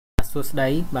សួស្តី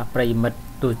បាទប្រិយមិត្ត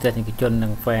ទូរទស្សនិកជននិ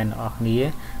ង fan អស់គ្នា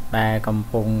ដែលកំ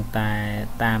ពុងតែ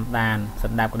តាមដាន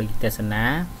ស្ដាប់ក្តីទេសនា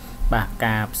បាទ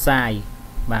ការផ្សាយ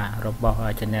បាទរបស់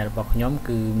channel របស់ខ្ញុំ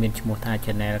គឺមានឈ្មោះថា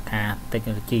channel Car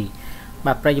Technology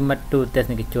បាទប្រិយមិត្តទូរទស្ស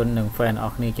និកជននិង fan អ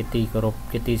ស់គ្នាជាទីគោរព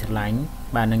ជាទីស្រឡាញ់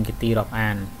បាទនិងជាទីរាប់អា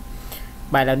ន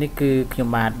បាទឥឡូវនេះគឺខ្ញុំ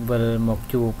បាទវិលមក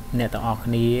ជួបអ្នកទាំងអស់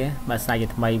គ្នាបាទសាជា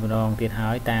ថ្មីម្ដងទៀតហើ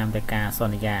យតាមតែការស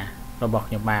ន្យារបស់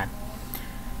ខ្ញុំបាទ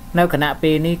នៅគណៈ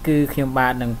ពេលនេះគឺខ្ញុំបា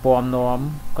ទនឹងពំនាំ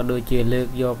ក៏ដូចជាលើក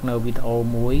យកនៅវីដេអូ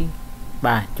មួយ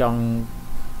បាទចង់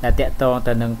តែតាក់ទង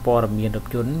ទៅនឹងព័ត៌មានរថ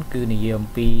យន្តគឺនិយាយអំ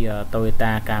ពី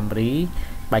Toyota Camry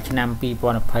បាទឆ្នាំ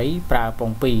2020ប្រើព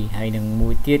ង2ហើយនឹងមួ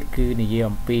យទៀតគឺនិយាយ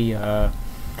អំពី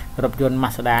រថយន្ត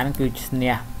Mazda ហ្នឹងគឺ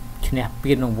ឈ្នះ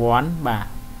ពានរង្វាន់បាទ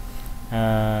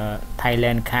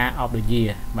Thailand Car of the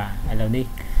Year បាទឥឡូវនេះ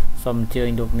សូមអញ្ជើញ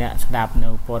លោកអ្នកស្ដាប់នៅ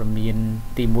ព័ត៌មាន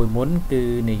ទី1មុនគឺ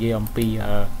និយាយអំពី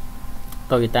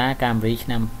Toyota Camry ឆ្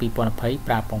នាំ2020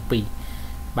ប្រើពង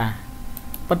2បាទ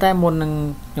ប៉ុន្តែមុននឹង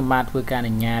ខ្ញុំបាទធ្វើការអ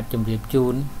នុញ្ញាតជម្រាបជូ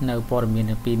ននៅព័ត៌មាន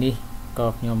ទាំងពីរនេះក៏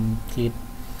ខ្ញុំឆ្លៀត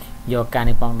យកការ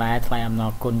នេះផងដែរថ្លែងអំណ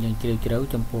រគុណយ៉ាងជ្រាលជ្រៅ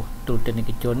ចំពោះទូរទស្សនិក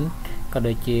ជនក៏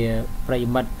ដូចជាប្រិយ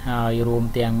មិត្តហើយរួម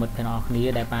ទាំងមិត្តភក្តិអស់គ្នា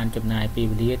ដែលបានចំណាយពេល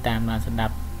វេលាតាមដានស្ដា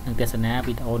ប់និងទស្សនា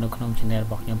វីដេអូនៅក្នុង channel រ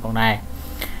បស់ខ្ញុំផងដែរ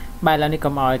បាទឥឡូវនេះ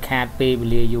កុំឲ្យខាតពេលវេ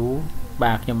លាយូរ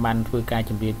បាទខ្ញុំបានធ្វើការ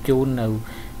ជម្រាបជូននៅ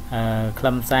ខ្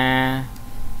លឹមសារ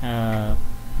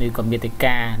នៃគំនិត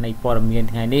ការនៃព័ត៌មាន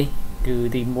ថ្ងៃនេះគឺ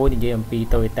ទី1និយាយអំពី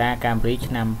Toyota Camry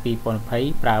ឆ្នាំ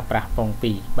2020ប្រើប្រាស់ពង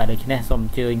2បាទដូច្នេះសូមអ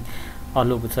ញ្ជើញអស់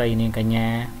លោកលោកស្រីនាងកញ្ញា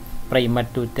ប្រិយមិត្ត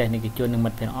ទូរទស្សនិកជននិងមិ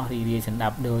ត្តភក្តិអស់រីករាយស្ដា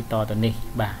ប់ដោយតទៅនេះ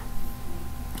បាទ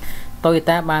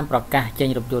Toyota បានប្រកាសចេញ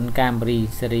រថយន្ត Camry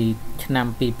ស៊េរីឆ្នាំ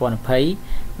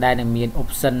2020ដែលនឹងមាន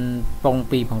option ពង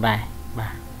2ផងដែរបា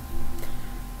ទ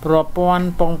ប្រព័ន្ធ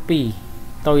ពង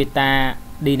2 Toyota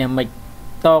Dynamic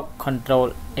Torque Control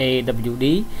AWD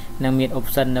នឹងមាន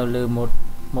option នៅលើ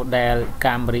model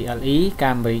Camry LE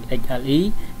Camry XLE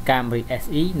Camry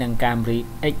SE និង Camry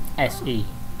XSE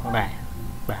ផងដែរ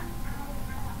បាទ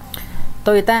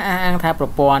Toyota អះអាងថាប្រ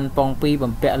ព័ន្ធពង2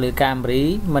បំពាក់លើ Camry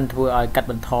មិនធ្វើឲ្យកាត់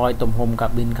បន្ថយទំហំ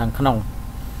cabin ខាងក្នុង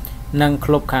និង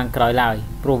ក្លុបខាងក្រោយឡើយ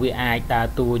ព្រោះវាអាចដើរ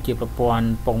តួជាប្រព័ន្ធ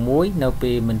ពងមួយនៅ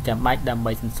ពេលមិនចាំបាច់ដើម្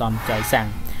បីសន្សំចៃសាំង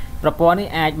ប្រព័ន្ធនេះ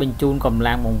អាចបញ្ជូនកម្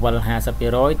លាំងបង្វិល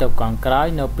 50% ទៅកង់ក្រោយ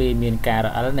នៅពេលមានការរ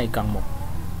អិលនៃកង់មុខ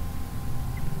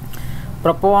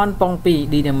ប្រព័ន្ធពង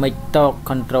2 Dynamic Torque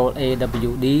Control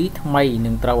AWD ថ្មីនឹ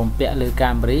ងត្រូវបំពាក់លើ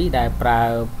Camry ដែលប្រើ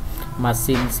ម៉ា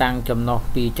ស៊ីនសាំងចំណុះ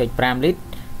 2.5 លីត្រ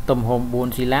ទំហំ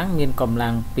 4 ស៊ីឡាំងមានកម្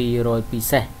លាំង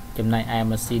 200 សេសចំណែកឯ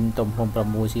ម៉ាស៊ីនទំហំ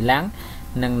 6 ស៊ីឡាំង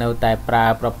នឹងនៅតែប្រើ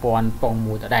ប្រព័ន្ធពង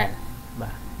មួយដដែល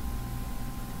បាទ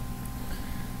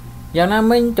យ៉ាងណា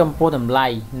មិញចំពោះតម្លៃ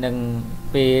នឹង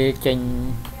ពេលចេញ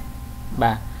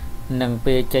បាទនឹង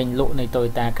ពេលចេញលក់នៃ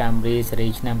Toyota Camry ស៊េរី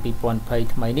ឆ្នាំ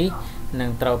2020ថ្មីនេះនឹង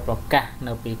ត្រូវប្រកាស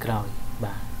នៅពេលក្រោយ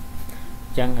បាទ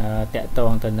អញ្ចឹងតកត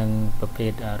ងទៅនឹងប្រភេ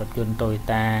ទរថយន្ត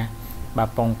Toyota បាទ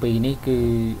ពង2នេះគឺ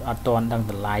អត់ទាន់ដឹង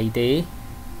តម្លៃទេ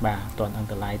បាទអត់ទាន់ដឹង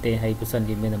តម្លៃទេហើយបើសិន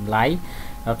ជាមានតម្លៃ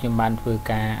ខ្ញុំបានធ្វើ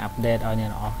ការអាប់ដេតឲ្យអ្នក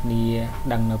នរគ្នា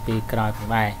ដឹងនៅពេលក្រោយផង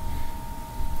ដែរ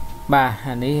បាទ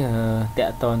អានេះតក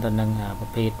តងទៅនឹងប្រ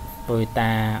ភេទ Toyota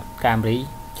Camry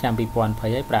ឆ្នាំ2020ហើ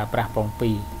យប្រើប្រាស់ពង2អ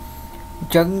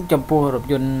ញ្ចឹងចំពោះរថ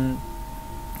យន្ត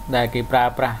ដែលគេប្រើ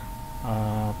ប្រាស់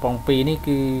ពង2នេះ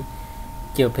គឺ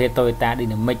ជាប្រភេទ Toyota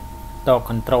Dynamic Torque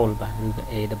Control បាទឬក៏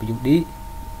AWD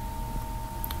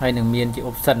ហើយនឹងមានជា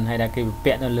option ហើយដែលគេ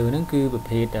ពាក់នៅលើហ្នឹងគឺប្រ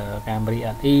ភេទ Camry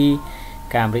LE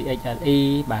Camry XLE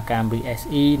បាទ Camry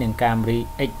SE និង Camry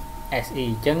XSE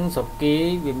អញ្ចឹងស្រុកគេ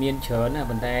វាមានច្រើនណា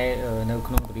ប៉ុន្តែនៅ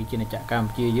ក្នុងប្រទេសជាណាចក្រកម្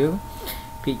ពុជាយើង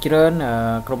ភាគច្រើន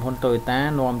ក្រុមហ៊ុន Toyota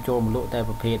នាំចូលមកលក់តែ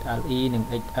ប្រភេទ LE និង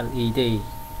XLE ទេ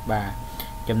បាទ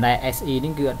ចំណែក SE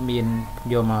នេះគឺអត់មាន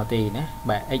យកមកទេណា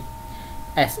បាទ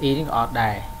XSE នេះក៏អត់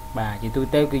ដែរបាទជាទូ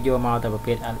ទៅគឺយកមកតែប្រ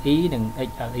ភេទ LE និង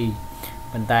XLE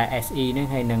ប៉ុន្តែ SE នេះ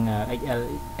ហើយនឹង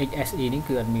XSE នេះ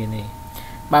គឺអត់មានទេ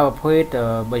បាទប្រភេទ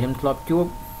បើខ្ញុំធ្លាប់ជួប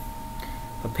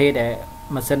ប្រភេទដែល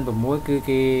ម៉ាស៊ីន6គឺ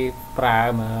គេប្រើ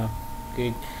មកគឺ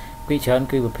ពីច្រើន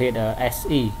គឺប្រភេទ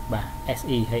SE បាទ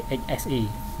SE ហើយ XSE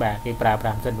បាទគេប្រើប្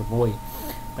រាស់ម៉ាស៊ីន6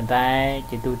ប៉ុន្តែ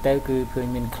ជាទូទៅគឺឃើញ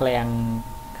មានឃ្លាំង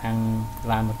ខាង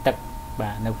ឡានមកទឹក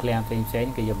បាទនៅឃ្លាំងផ្សេង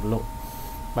គេយកមកលក់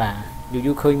បាទ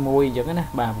យូរឃើញមួយអញ្ចឹងណា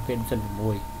បាទប្រភេទម៉ាស៊ីន6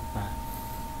បាទ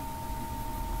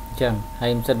អញ្ចឹងហើ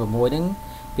យម៉ាស៊ីន6ហ្នឹង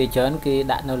ពីច្រើនគេ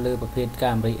ដាក់នៅលើប្រភេទ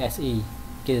Camry SE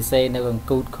គេសរសេរនៅអង្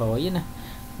គូតក្រោយណា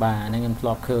បាទហ្នឹងខ្ញុំធ្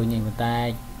លាប់ឃើញនេះប៉ុន្តែ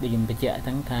ដូចខ្ញុំបញ្ជាក់ហ្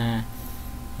នឹងថា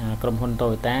ក្រុមហ៊ុន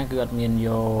Toyota គឺអត់មានយ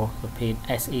កប្រភេទ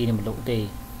SE នេះមកលក់ទេ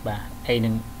បាទហើយនឹ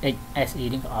ង XSE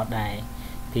នេះក៏អត់ដែរ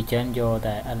ពីច្រើនយក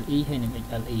តែ LE ហើយនឹង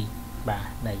XLE បាទ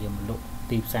ដែលយកមកលក់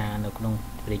ទីផ្សារនៅក្នុង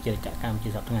ប្រទេសជាតិកម្ពុជា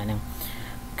សប្តាហ៍ថ្ងៃហ្នឹង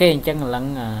គេអញ្ចឹងឡើង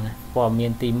ព័ត៌មា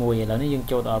នទី1ឥឡូវនេះយើង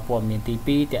ចូលដល់ព័ត៌មានទី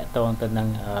2តាក់ទងទៅនឹង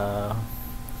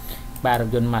បាទរថ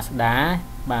យន្ត Mazda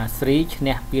បាទ 3 ឈ្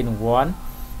នះពានរង្វាន់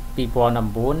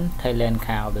 2019 Thailand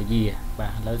Car of the Year បា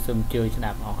ទឥឡូវសូមអញ្ជើញស្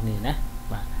ដាប់បងប្អូនណា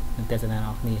បាទនឹងទស្សនាប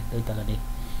ងប្អូនដូចតទៅនេះ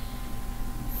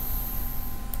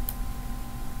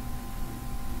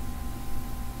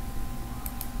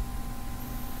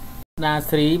Mazda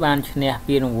 3 បានឈ្នះ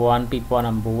ពានរង្វាន់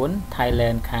 2019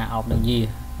 Thailand Car of the Year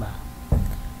បាទ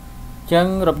ចឹង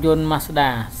រថយន្ត Mazda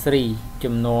 3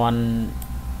 ចំនួន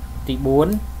ទី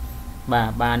4បា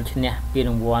ទបានឈ្នះពាន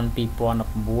រង្វាន់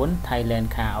 2019 Thailand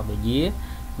Car of the Year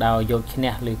ដោយយកឈ្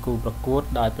នះលើគូប្រកួត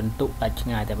ដោយពិន្ទុដាច់ឆ្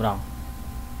ងាយតែម្ដង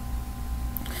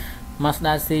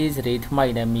Mazda 3 ស៊េរីថ្មី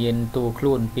ដែលមានតួខ្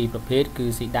លួនពីរប្រភេទគឺ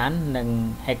Sedan និង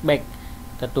Hatchback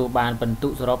ទទួលបានពិន្ទុ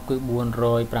សរុបគឺ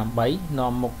408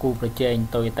នាំមុខគូប្រជែង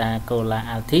Toyota Corolla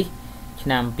Altis ឆ្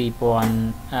នាំ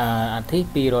2000 Altis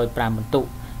 205ពិន្ទុ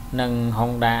និង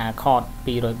Honda Accord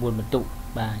 204ពិន្ទុ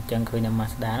បាទអញ្ចឹងឃើញថា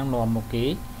Mazda នឹងនាំមុខគេ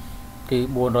គឺ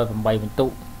408ពិន្ទុ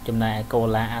ចំណែកឯ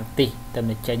Corolla Altis តែ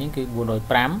នៅចេញហ្នឹងគឺ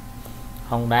405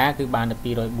 Honda គឺបានតែ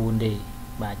204ទេ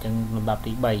បាទអញ្ចឹងលំដាប់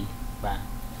ទី3បាទ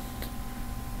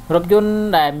រថយន្ត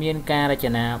ដែលមានការរច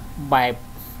នាបែប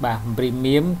បាទ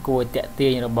Premium គួរតាក់ទា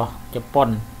ញរបស់ជប៉ុន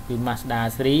គឺ Mazda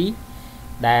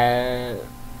 3 ដែល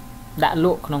ដាក់ល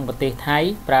ក់ក្នុងប្រទេសថៃ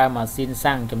ប្រើម៉ាស៊ីន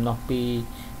សាំងចំណុះ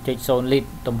 2.0 លីត្រ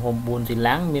ទំហំ4ស៊ី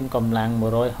ឡាំងមានកម្លាំង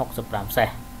165សេស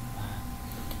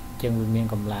ជាងវាមាន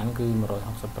កម្លាំងគឺ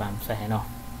165សេសឯណោះ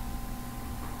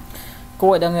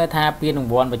គួរឲ្យដឹងថាពានរ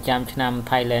ង្វាន់ប្រចាំឆ្នាំ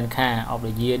Thailand Car of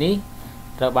the Year នេះ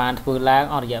ត្រូវបានធ្វើឡើង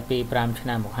អស់រយៈពេល5ឆ្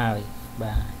នាំមកហើយ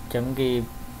បាទអញ្ចឹងគេ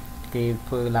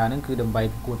ធ្វើឡើងហ្នឹងគឺដើម្បី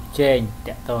ប្រកួតប្រជែង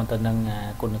តាក់ទងទៅនឹង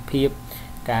គុណភាព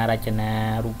ការរចនា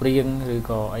រូបរាងឬ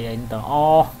ក៏អីទាំងអ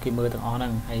ស់គេមើលទាំងអស់ហ្នឹ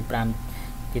ងហើយ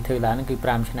5គេធ្វើឡើងហ្នឹងគឺ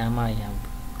5ឆ្នាំហើយ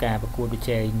ការប្រកួតប្រ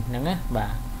ជែងហ្នឹងណាបា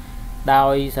ទដោ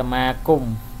យសមាគម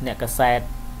អ្នកកសែត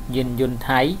យានយន្ត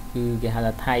ថៃគឺគេហៅ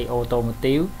ថា Thai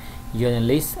Automotive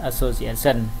Journalist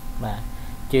Association បាទ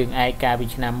ជើងឯកកាលពី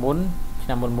ឆ្នាំមុន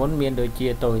មាន ដូចជា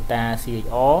Toyota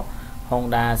CHR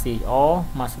Honda CHR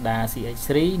Mazda CX3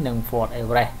 និង Ford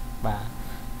Everest បាទ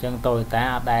អញ្ចឹង Toyota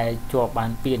អត់ដែលជាប់បា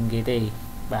នពានគេទេ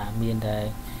បាទមានតែ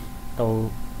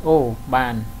បា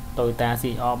ន Toyota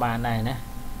CHR បានដែរណា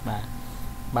បាទ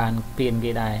បានពាន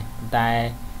គេដែរតែ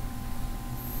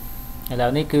ឥឡូ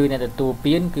វនេះគឺអ្នកទទួល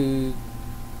ពានគឺ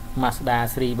Mazda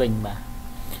 3 វិញបាទ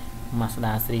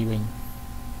Mazda 3 វិញ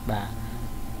បាទ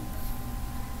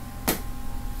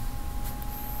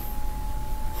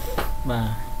បាទ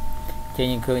ចេញ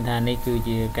ឃើញថានេះគឺ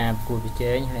ជាការប្រកួតប្រ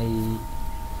ជែងហើយ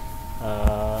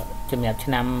សម្រាប់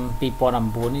ឆ្នាំ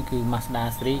2019នេះគឺ Mazda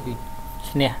 3 គឺ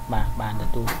ឈ្នះបាទបានទ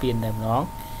ទួលពានតែម្ដង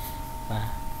បា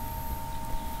ទ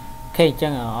អូខេអញ្ចឹ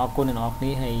ងអរគុណអ្នកនរគ្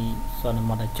នាហើយសូម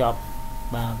មកដល់ចប់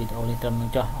បាទវីដេអូនេះត្រឹមនឹង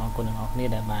ចុះអរគុណអ្នកនរគ្នា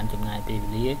ដែលបានចំណាយពេលវេ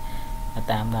លា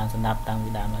តាមដានស្ដាប់តាំងពី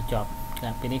ដើមដល់ចប់ឆ្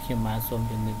នាំពេលនេះខ្ញុំបាទសូម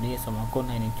ជម្រាបលាសូមអរគុណ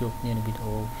ហើយនឹងជួបគ្នានៅវីដេ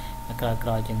អូក្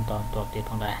រោយៗជាបន្តទៀត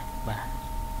ផងដែរបាទ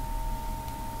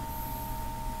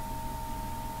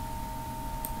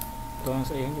តោះ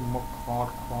ស្អីហ្នឹងមុខខត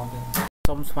ទេ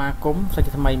សូមស្វាគមន៍សា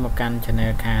ច់ថ្មីមកកាន់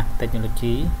Channel Car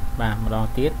Technology បាទម្ដង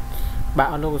ទៀតបាទ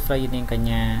អរលោកស្រីនាងកញ្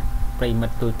ញាប្រិមិ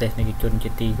ត្តទូរទស្សនិកជនជា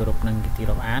ទីគោរពនិងជាទី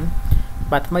រាប់អាន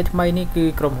បាទថ្មីនេះគឺ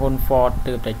ក្រុមហ៊ុន Ford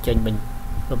ទើបតែចេញបញ្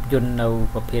រថយន្តនៅ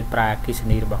ប្រភេទប្រាអគ្គិស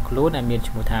នីរបស់ខ្លួនដែលមាន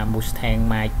ឈ្មោះថា Mustang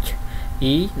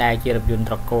Mach-E ដែលជារថយន្ត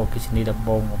ត្រកូលអគ្គិសនីដំ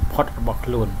បូងបំផុតរបស់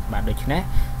ខ្លួនបាទដូច្នេះ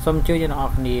សូមជួយអ្នកនរ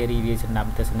គ្នារីករាយស្ដាប់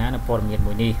ទស្សនានៅព័ត៌មាន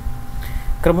មួយនេះ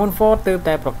ក្រុមហ៊ុន Ford ទើប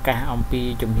តែប្រកាសអំពី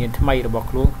ជំហានថ្មីរបស់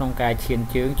ខ្លួនក្នុងការឈាន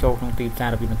ជើងចូលក្នុងទីផ្សារ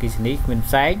រថយន្តអគ្គិសនីគ្មាន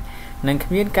ផ្សែងនិងគ្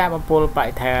មានការបំពុលបរិ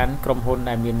ស្ថានក្រុមហ៊ុន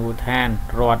ដែលមានមូលដ្ឋាន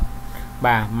រដ្ឋ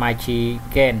បាទ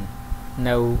Michigan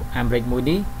នៅអាមេរិកមួយ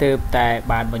នេះទើបតែ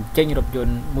បានបញ្ចេញរថយ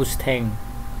ន្ត Mustang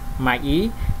Mach-E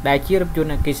ដែលជារថយន្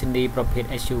តអគ្គិសនីប្រភេទ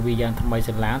SUV យ៉ាងថ្មី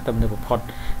សម្លាងទំនើបបំផុត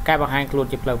ការបង្ហាញខ្លួន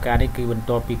ជាផ្លូវការនេះគឺបន្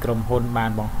ទាប់ពីក្រុមហ៊ុនបា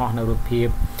នបង្ហោះនៅរូបភាព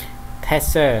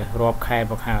Teaser រាប់ខែ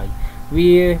មកហើយ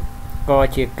វាក៏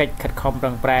ជាកិច្ចខិតខំប្រឹ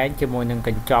ងប្រែងជាមួយនឹងក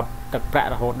ញ្ចប់ទឹកប្រាក់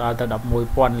រហូតដល់ទៅ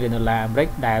$11,000 លានអាមេរិក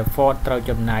ដែល Ford ត្រូវ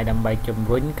ចំណាយដើម្បីជំ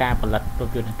រុញការផលិតរថ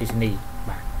យន្តអគ្គិសនី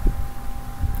បាទ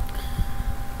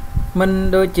មិន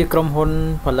ដូចជាក្រុមហ៊ុន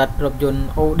ផលិតរថយន្ត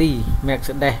Audi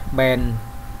Mercedes Benz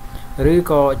ឬ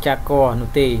ក៏ Jaguar នោះ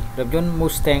ទេរថយន្ត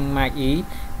Mustang Mach-E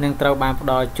នឹងត្រូវបានផ្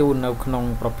ដល់ជូននៅក្នុង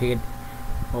ប្រភេទ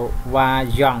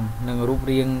Wayang និងរូប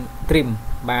រាង Trim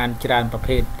បានច្រើនប្រ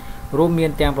ភេទរួមមា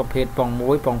នទាំងប្រភេទប៉ុង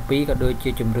1ប៉ុង2ក៏ដូចជា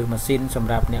ជំរឿសម៉ាស៊ីនសម្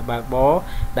រាប់អ្នកបើកបរ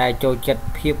ដែលចូលចិត្ត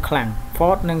ភាពខ្លាំង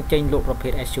Ford នឹងចេញលក់ប្រភេ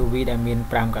ទ SUV ដែលមាន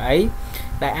5កៅអី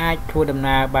ដែលអាចធ្វើដំ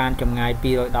ណើរបានចម្ងាយ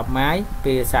210ម៉ាយ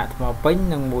ពេលសាកថ្មពេញ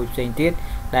និងមួយផ្សេងទៀត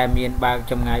ដែលមានបើក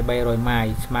ចម្ងាយ300ម៉ាយ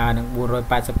ស្មើនឹង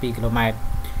482គីឡូម៉ែត្រ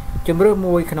ជំរឿ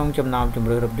មួយក្នុងចំណោមជំ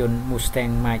រឿរថយន្ត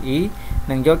Mustang Mach-E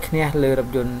នឹងយកឈ្នះលើរថ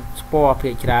យន្តស្ពណ៌ភា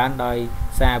គច្រើនដោយ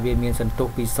សារវាមានសន្ទុះ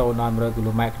ពី0ដល់100គី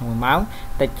ឡូម៉ែត្រក្នុង1ម៉ោង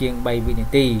តិចជាង3វិនា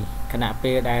ទីខណៈ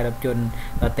ពេលដែលរថយន្ត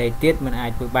ដទៃទៀតមិនអា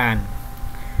ចធ្វើបាន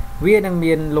វានឹង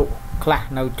មានលក់ខ្លះ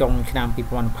នៅចុងឆ្នាំ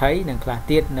2020និងខ្លះ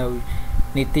ទៀតនៅ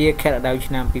នីតិខែរដូវ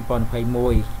ឆ្នាំ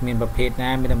2021មានប្រភេទ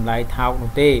ណាមានតម្លៃថោក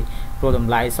នោះទេព្រោះត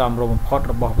ម្លៃសមរម្យបំផុត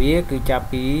របស់វាគឺចាប់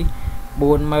ពី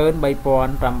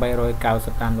$43,895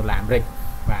 ដុល្លារអាមេរិក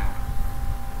បាទ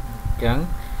អញ្ចឹង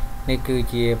នេះគឺ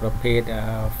ជាប្រភេទ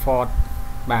Ford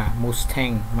បាទ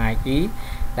Mustang Mach-E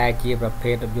ដែលជាប្រ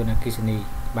ភេទរថយន្តអគ្គិសនី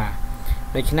បាទ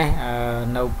ដូច្នេះ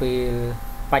នៅពេល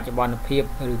បច្ចុប្បន្នភាព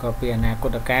ឬក៏ពេលអនាគ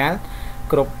តកាល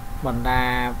គ្រប់បណ្ដា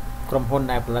ក្រុមហ៊ុន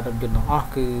ដែលផលិតរថយន្តទាំងអស់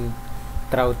គឺ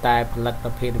ត្រូវតែផលិតប្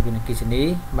រភេទរថយន្តអគ្គិសនី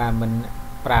បាទមិន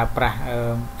ប្រើប្រាស់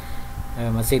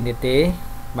ម៉ាស៊ីនទេ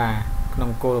បាទក្នុ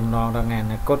ងគោលបំណងដល់ថ្ងៃអ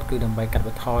នាគតគឺដើម្បីកាត់ប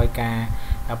ន្ថយការ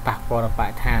ប៉ះពាល់ដល់បរិ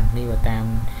ស្ថាននេះតាម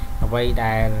អ្វី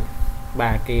ដែល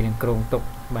បាទគេនឹងគ្រោងទុក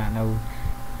បាទនៅ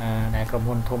ដែលក្រុម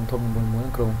ហ៊ុនធំមួយ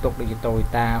គ្រោងទុកដូចជា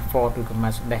Toyota Ford ឬក៏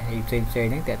Mazda អីផ្សេង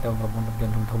ហ្នឹងតែទៅក្រុមហ៊ុនរថយ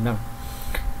ន្តធំហ្នឹង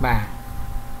បាទ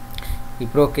ពី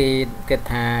ព្រោះគេគិត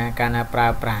ថាការណាប្រើ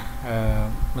ប្រាស់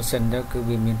ម៉ាស៊ីនទៅគឺ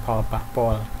វាមានផលប៉ះពា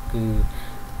ល់គឺ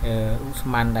ឧស្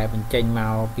ម័នដែលបញ្ចេញម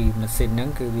កពីម៉ាស៊ីនហ្នឹង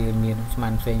គឺវាមានឧស្ម័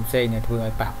នផ្សេងដែលធ្វើឲ្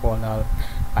យប៉ះពាល់ដល់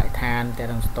បរិស្ថានតែ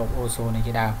នឹងស្តុកអូសូននេះ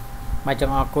ជាដើមបាទច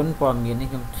ង់អរគុណព័ត៌មាននេះ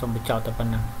ខ្ញុំសូមបញ្ចប់តែប៉ុ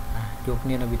ណ្ណឹងជួបគ្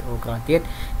នានៅវីដេអូក្រោយទៀត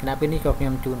គណៈពេលនេះក៏ខ្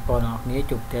ញុំជូនពរដល់អ្នកគ្នា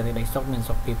ជួបតែសេចក្តីសុខមាន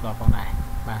សុខភាពល្អផងដែរ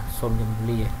បាទសូមជម្រាប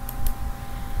លា